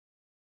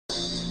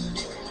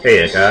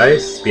Hey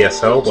guys,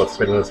 BSO, Let's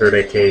Play the Third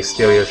aka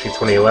Steel Yoshi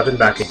 2011,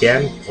 back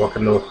again.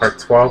 Welcome to part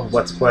 12 of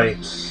Let's Play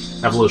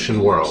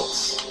Evolution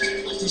Worlds.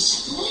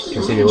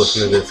 Continue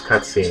listening to this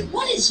cutscene.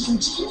 What is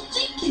Eugene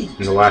thinking?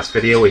 In the last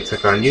video we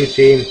took on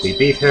Eugene, we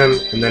beat him,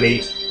 and then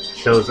he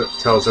tells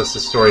us a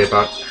story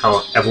about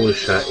how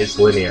evolution is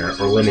linear,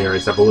 or linear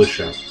is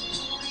evolution.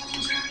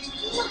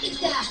 Look at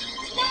that!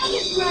 That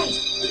is right!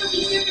 It'll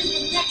be different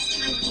the next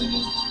time for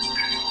me.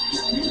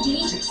 He's pretty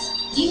dangerous,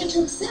 even to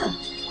himself.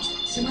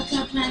 So what's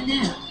our plan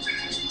now?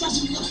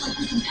 Doesn't look like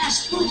we can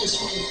pass through this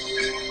way.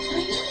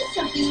 I noticed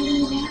something a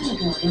little while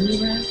ago when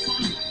we were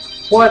outside.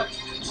 What?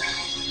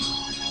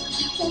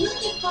 It's a little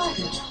bit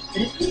farther,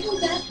 but if we go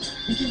that way,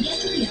 we can get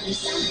to the other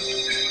side.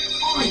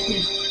 Alright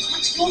then,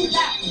 let's go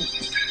that way.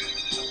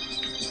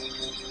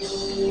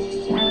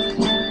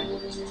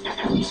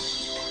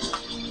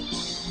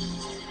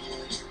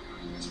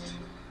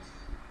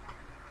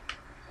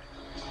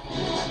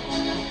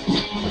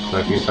 Looks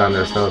like you found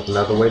ourselves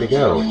another way to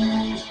go.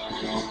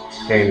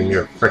 Staying in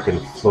your frickin'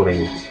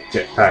 floating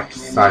jetpack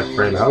side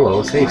frame.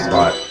 Hello, safe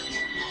spot.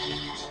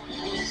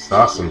 It's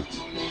awesome.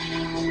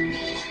 You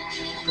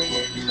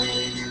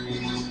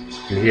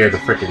can hear the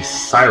frickin'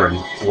 siren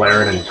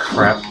blaring and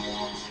crap.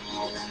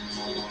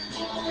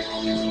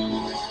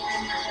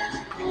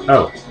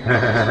 Oh.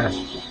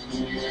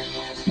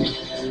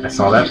 I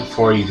saw that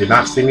before. You did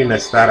not see me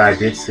miss that. I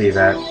did see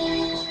that.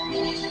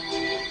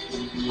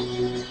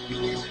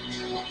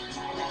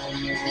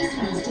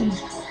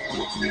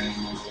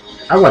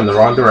 I went in the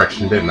wrong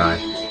direction, didn't I?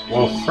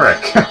 Well,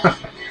 frick.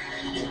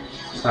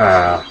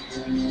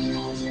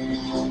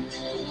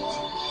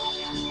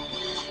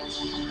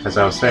 As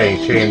I was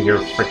saying, change your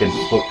frickin'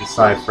 floating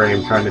side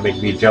frame trying to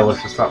make me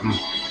jealous or something.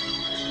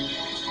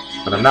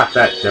 But I'm not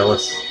that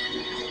jealous.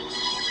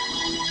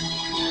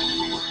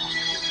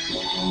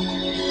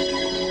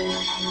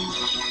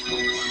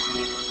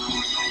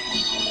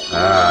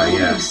 Ah,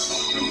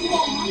 yes.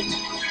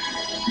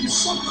 I'm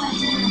so glad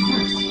you were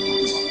hurt.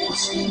 This whole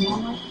scheme will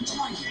not be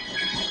tired.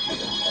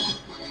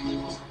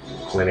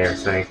 Linear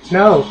saying,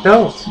 no,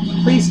 don't!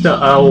 Please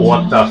don't! Oh,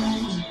 what the f...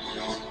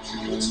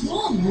 What's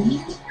wrong,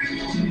 Mooney?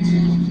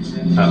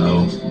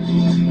 Uh-oh.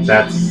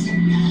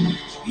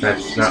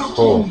 That's not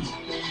cool.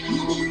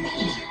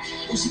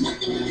 There's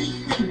nothing to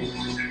be afraid of.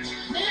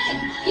 Man,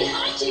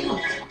 behind you!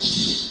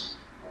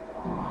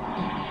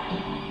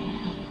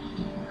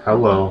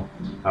 Hello.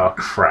 Oh,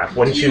 crap.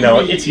 Wouldn't you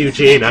know it? It's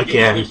Eugene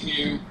again.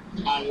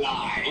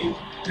 Alive?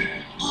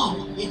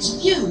 Oh,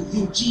 it's you,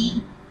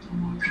 Eugene.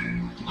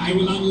 I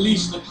will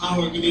unleash the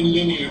power within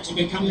Linear to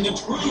become the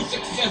true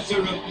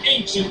successor of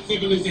ancient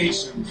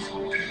civilizations.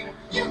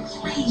 You're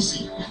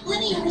crazy.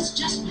 Linear is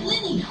just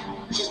linear.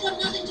 She's got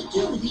nothing to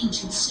do with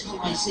ancient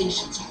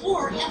civilizations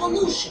or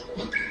evolution.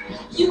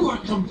 You are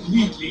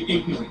completely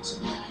ignorant.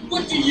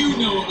 What do you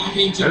know about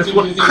ancient That is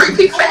what civilizations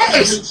creepy or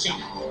face! evolution?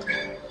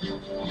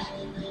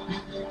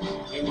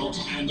 I won't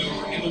hand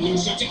over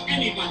evolution to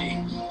anybody.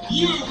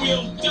 You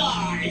will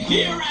die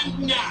here and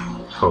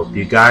now. Hope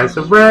you guys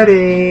are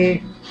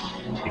ready!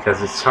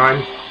 Because it's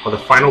time for the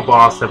final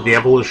boss of the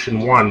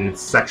Evolution 1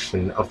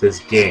 section of this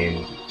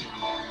game.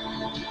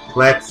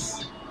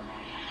 Let's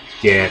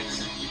get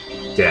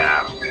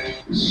down.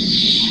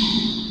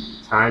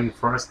 Time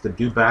for us to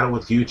do battle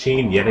with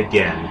Eugene yet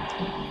again.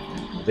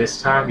 This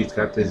time he's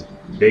got this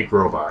big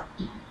robot.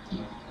 And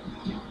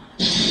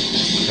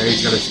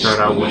he's gonna start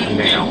out with a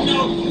nail.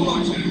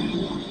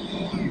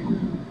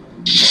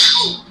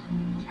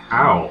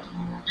 Ow.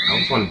 That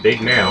was one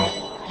big nail.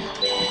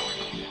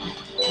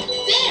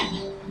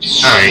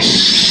 Alright.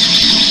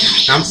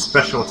 I'm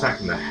special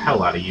attacking the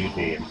hell out of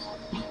Eugene.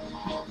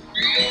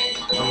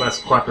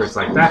 Unless quackers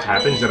like that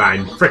happens and I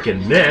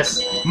frickin'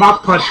 miss.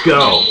 Mach Punch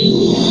go!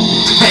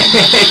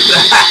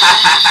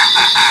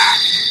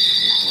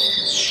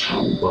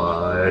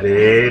 But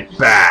it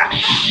back.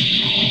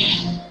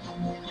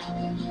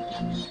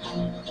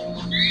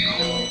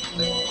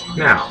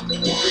 Now,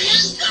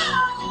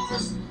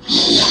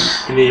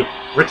 in the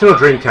original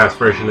Dreamcast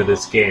version of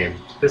this game,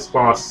 this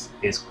boss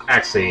is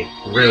actually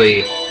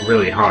really,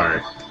 really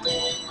hard.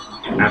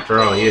 After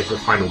all, he is the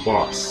final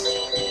boss.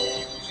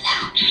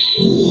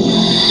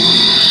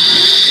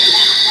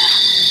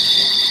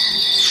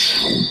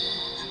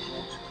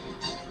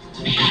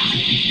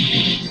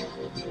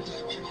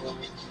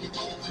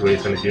 See what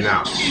he's gonna do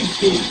now.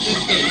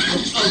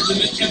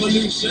 Ultimate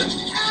evolution.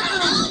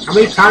 How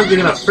many times are you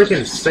gonna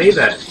freaking say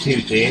that,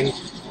 Eugene?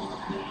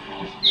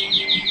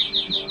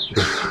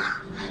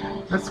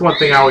 That's one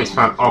thing I always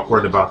found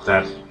awkward about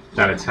that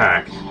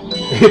attack.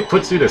 It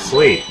puts you to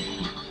sleep.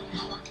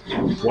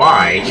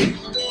 Why?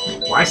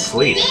 Why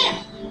sleep?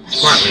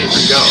 Smartly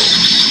to go.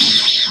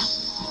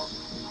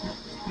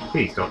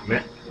 Please don't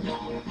miss.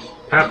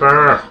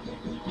 Pepper!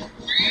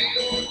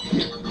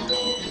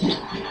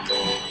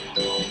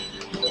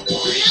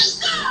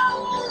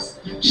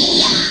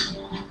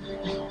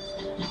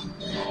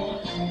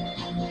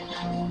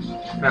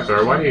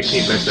 Pepper, why do you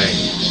keep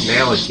missing?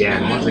 Nail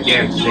again. Once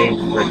again, same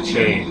for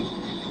chain.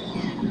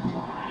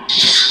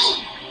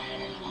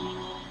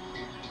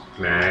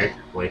 Mag,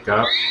 wake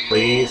up,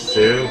 please,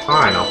 soon.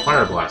 Fine, I'll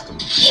fire blast him.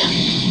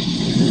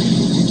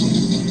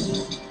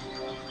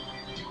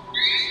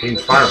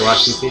 Seems fire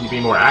blasting seems to be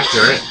more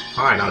accurate.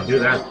 Fine, I'll do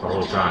that the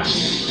whole time.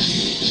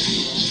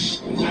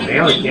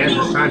 Nail it again,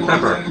 this time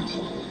Pepper.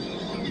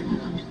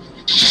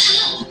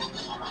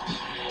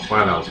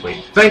 Wow, that was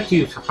sweet. Thank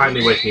you for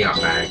finally waking up,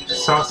 Mag.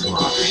 Sauce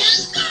Mock.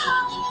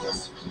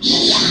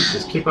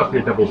 Just keep up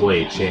your double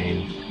blade,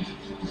 Chain.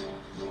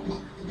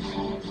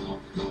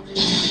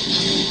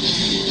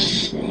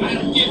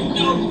 I'll give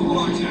no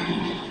quarter.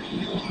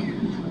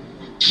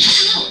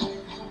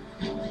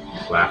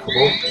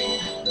 Laughable.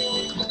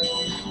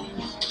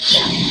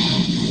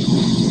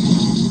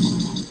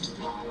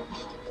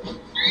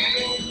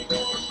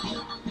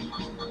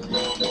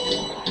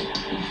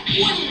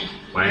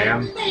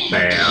 Wham,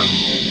 bam,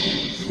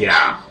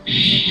 yeah.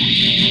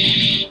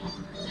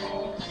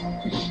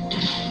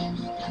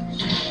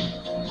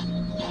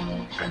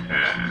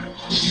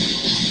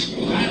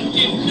 I'll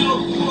give no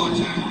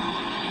quarter.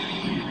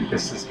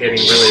 This is getting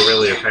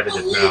really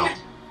repetitive now.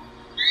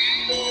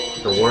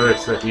 The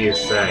words that he is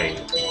saying.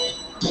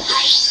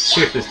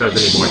 See if this does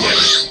any more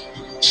damage.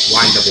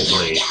 Line double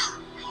blade.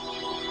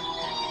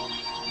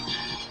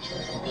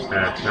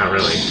 Not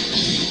really.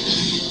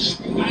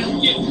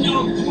 I'll give no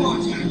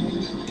quarter.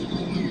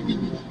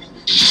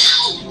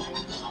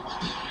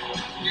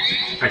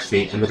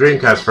 Actually, in the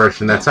Dreamcast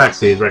version, that's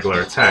actually his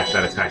regular attack,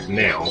 that attack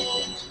nail.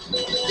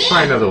 Let's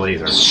try another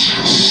laser.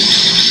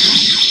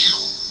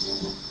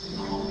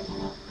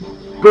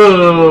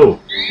 Boo!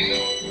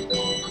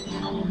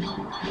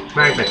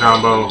 Magna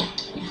combo.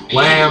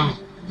 Wham!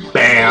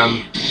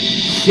 Bam!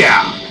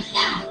 Yeah!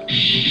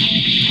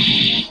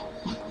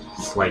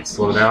 Slight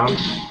slowdown.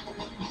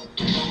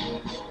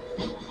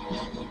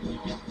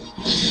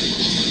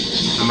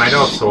 I might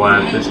also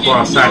add, this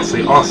boss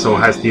actually also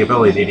has the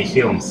ability to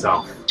heal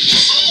himself.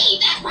 Hey,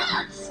 that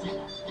hurts!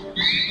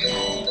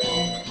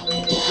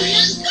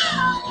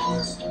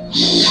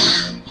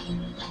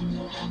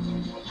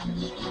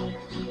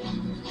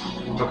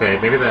 Okay,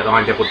 maybe that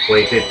line double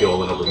blade did do a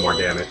little bit more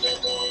damage.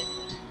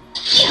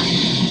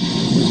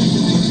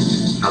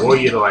 I will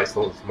utilize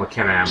those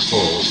McKenna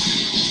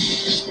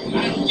pulls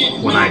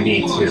when I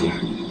need to.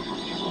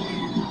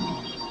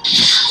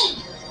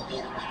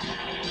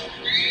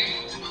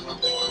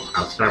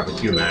 I'll start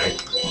with you, Mag.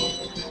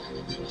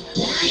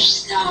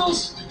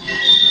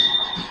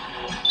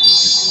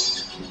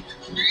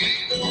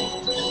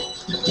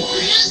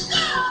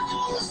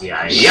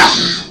 Yeah, yeah!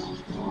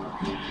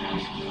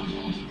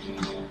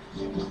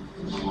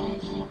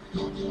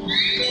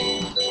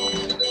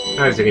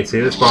 As you can see,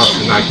 this boss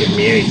is not giving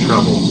me any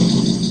trouble.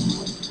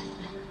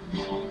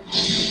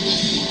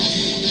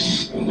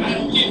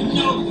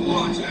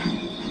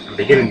 I'm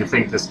beginning to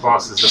think this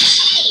boss is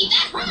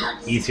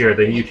easier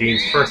than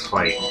Eugene's first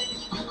fight.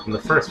 From the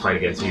first fight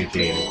against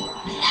Eugene.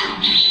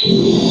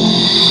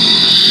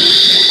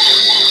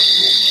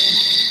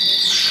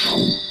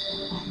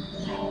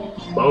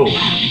 Boom!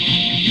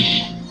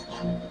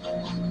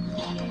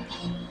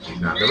 He's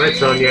not in the red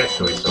zone yet,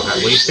 so we still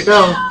have ways to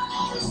go.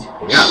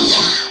 Yeah.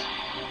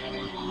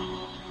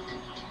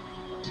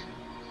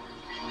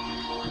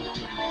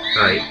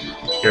 Alright,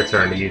 your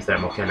turn to use that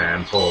McKenna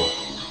and pull.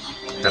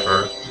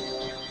 Pepper.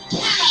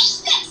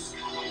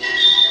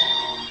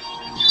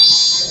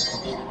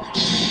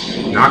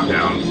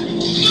 Knockdown.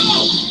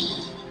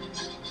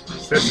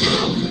 What's this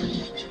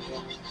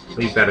move?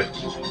 Leave that.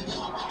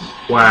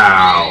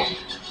 Wow.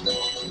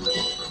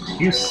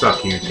 You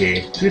suck,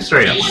 Eugene. You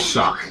straight up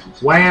suck.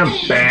 Wham,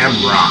 bam,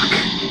 rock.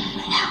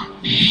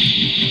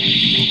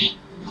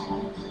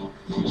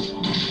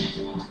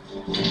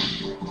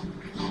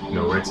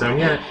 No red zone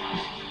yet.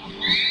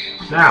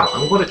 Now,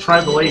 I'm going to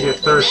try the laser a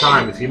third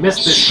time. If you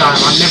miss this time,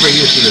 I'm never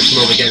using this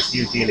move against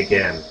Eugene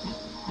again.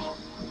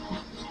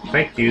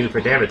 Thank you for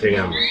damaging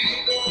him.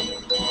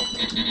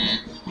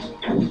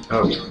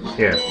 Oh,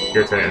 yeah,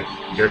 your turn.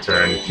 Your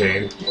turn,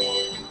 Jane.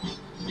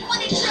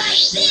 Wanna try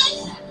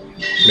this?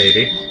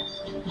 Maybe.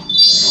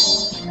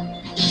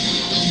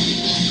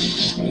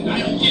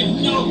 I'll give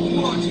no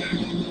quarter.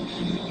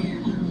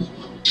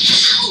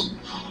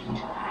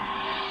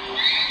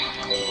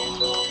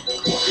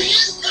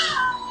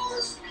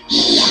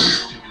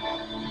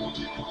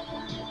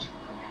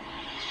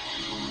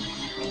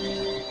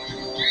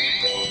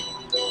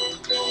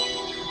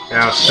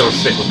 Yeah, I'll still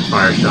stick with the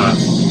fire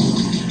shots.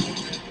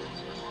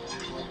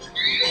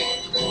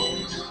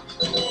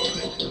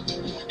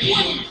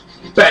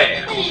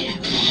 Bam!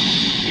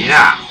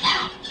 Yeah!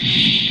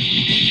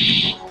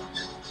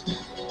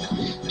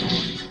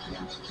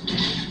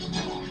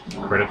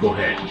 Critical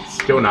hit.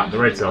 Still not in the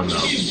red zone,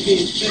 though. Is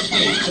this the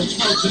gate of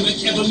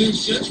ultimate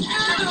evolution?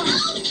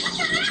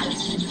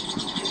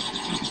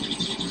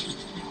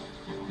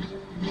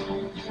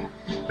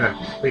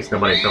 At least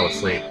nobody fell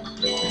asleep.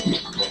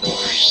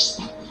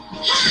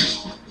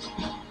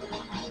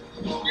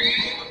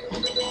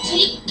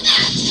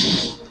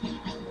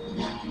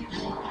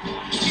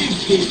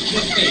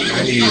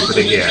 I need to use it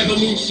again.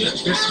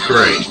 It's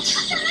great.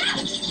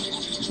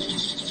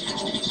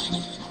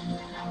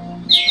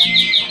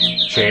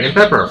 Chain and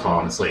Pepper are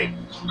falling asleep.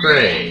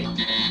 Great.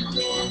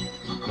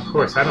 Of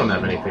course, I don't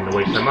have anything to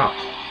wake them up.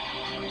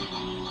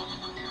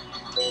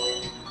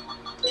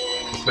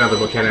 Just another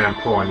mechanic and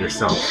pull on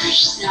yourself.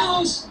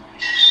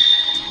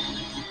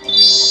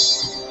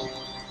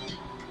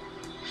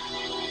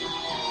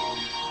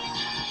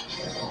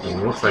 And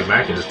it looks like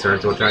Mac has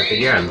turned to attack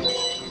again.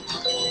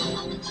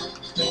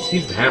 Let's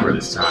use the hammer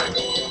this time.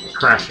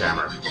 Crash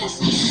hammer.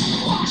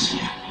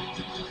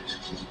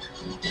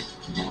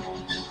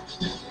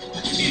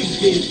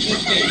 Is this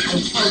the case of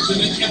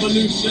ultimate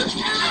evolution?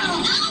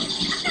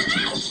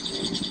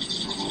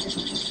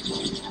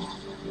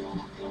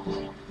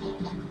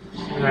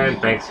 And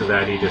thanks to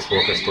that, he just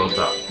woke us both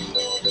up.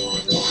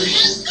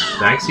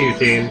 Thanks,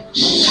 Eugene.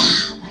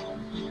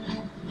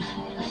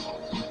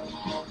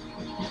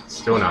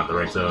 Still not the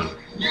right zone.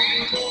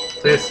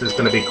 This is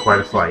going to be quite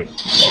a fight.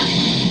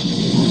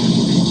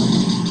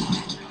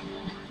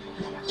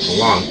 A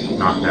long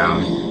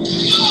knockdown.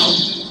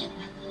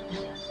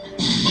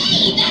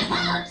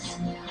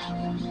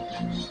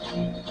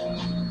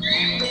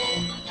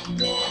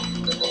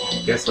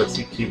 Guess let's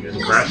keep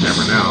using Crash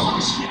Hammer now.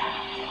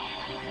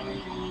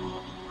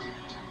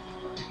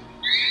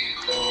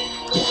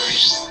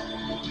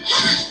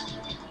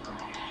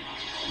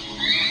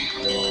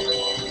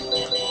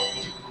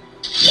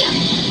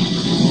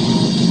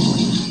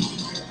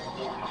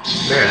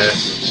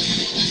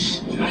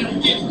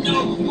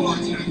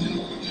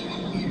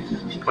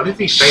 What does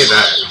he say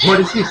that? What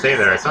does he say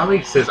there? It sounds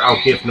like he says,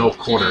 "I'll give no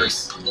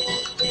quarters."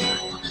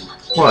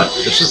 What?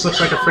 This just looks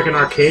like a freaking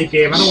arcade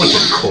game? I don't want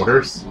your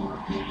quarters.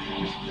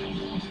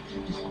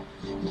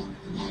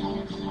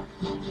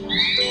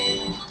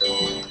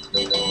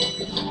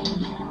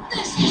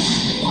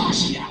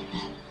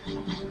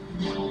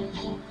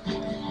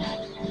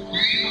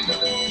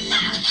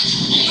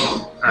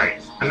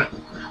 Alright.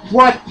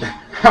 What?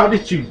 How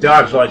did you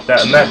dodge like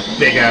that? And that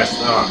big ass...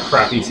 Oh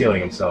crap, he's healing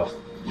himself.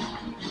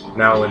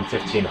 Now in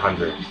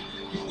 1500.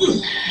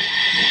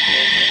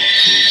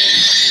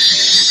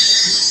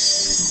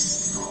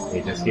 He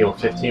just healed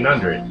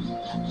 1500.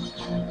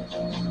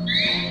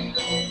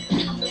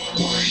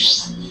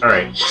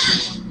 Alright.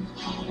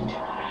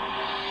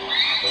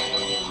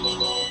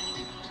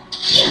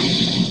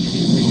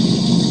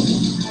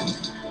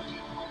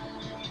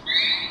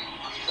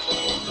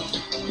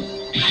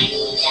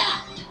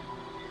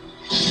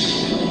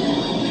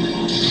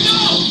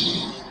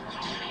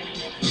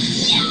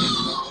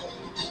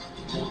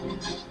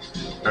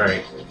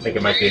 Alright, I think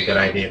it might be a good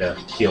idea to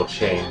heal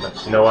Chain,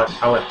 but you know what?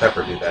 I'll let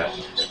Pepper do that.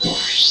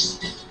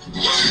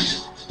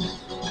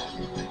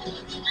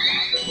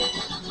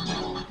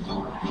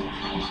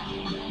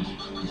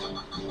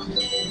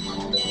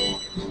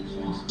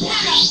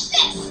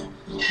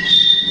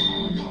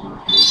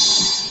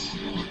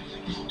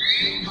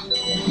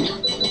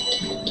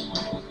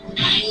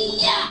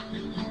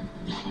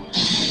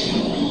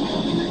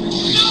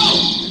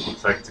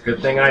 Looks like it's a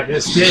good thing I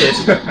just did.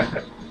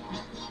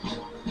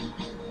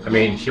 I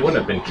mean, she wouldn't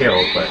have been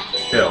killed, but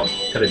still,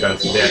 could have done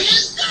some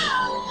damage.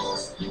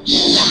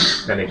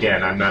 Then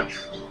again, I'm not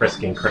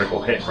risking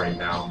critical hit right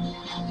now.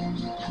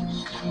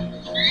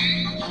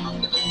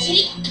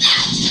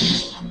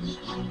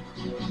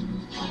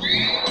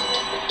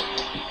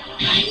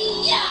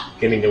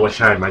 Beginning to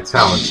wish I had my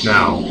talents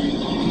now.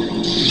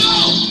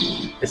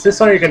 Is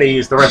this all you're going to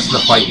use the rest of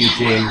the fight,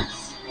 Eugene?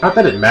 Not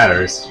that it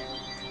matters.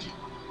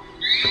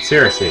 But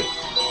seriously,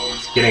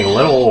 it's getting a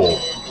little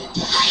old.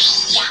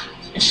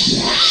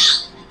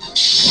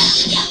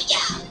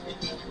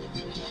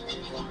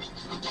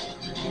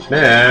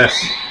 Miss.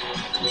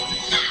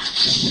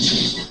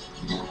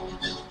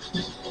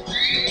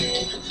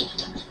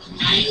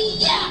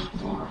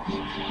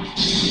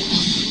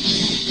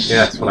 Yeah,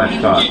 that's what I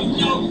thought.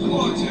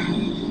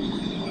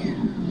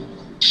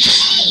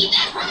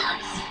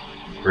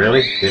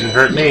 Really? Didn't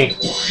hurt me.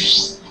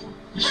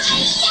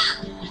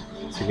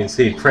 So you can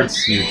see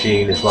Prince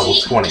Eugene is level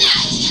 20.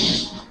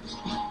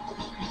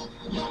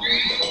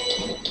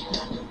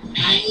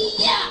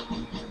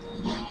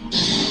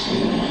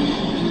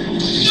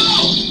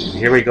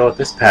 Here we go with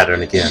this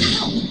pattern again.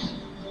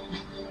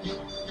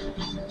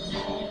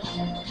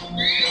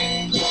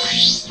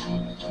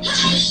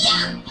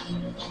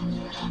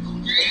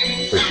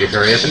 Would you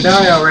hurry up and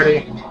die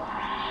already?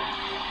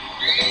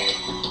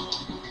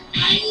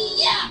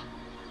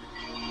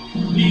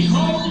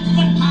 Behold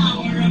the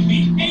power of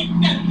the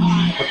 8th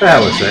Empire! What the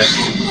hell is this?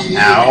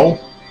 Ow!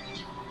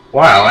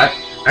 Wow, I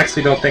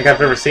actually don't think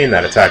I've ever seen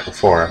that attack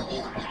before.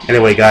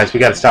 Anyway guys, we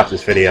gotta stop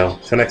this video.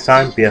 Till next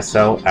time,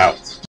 BSO out.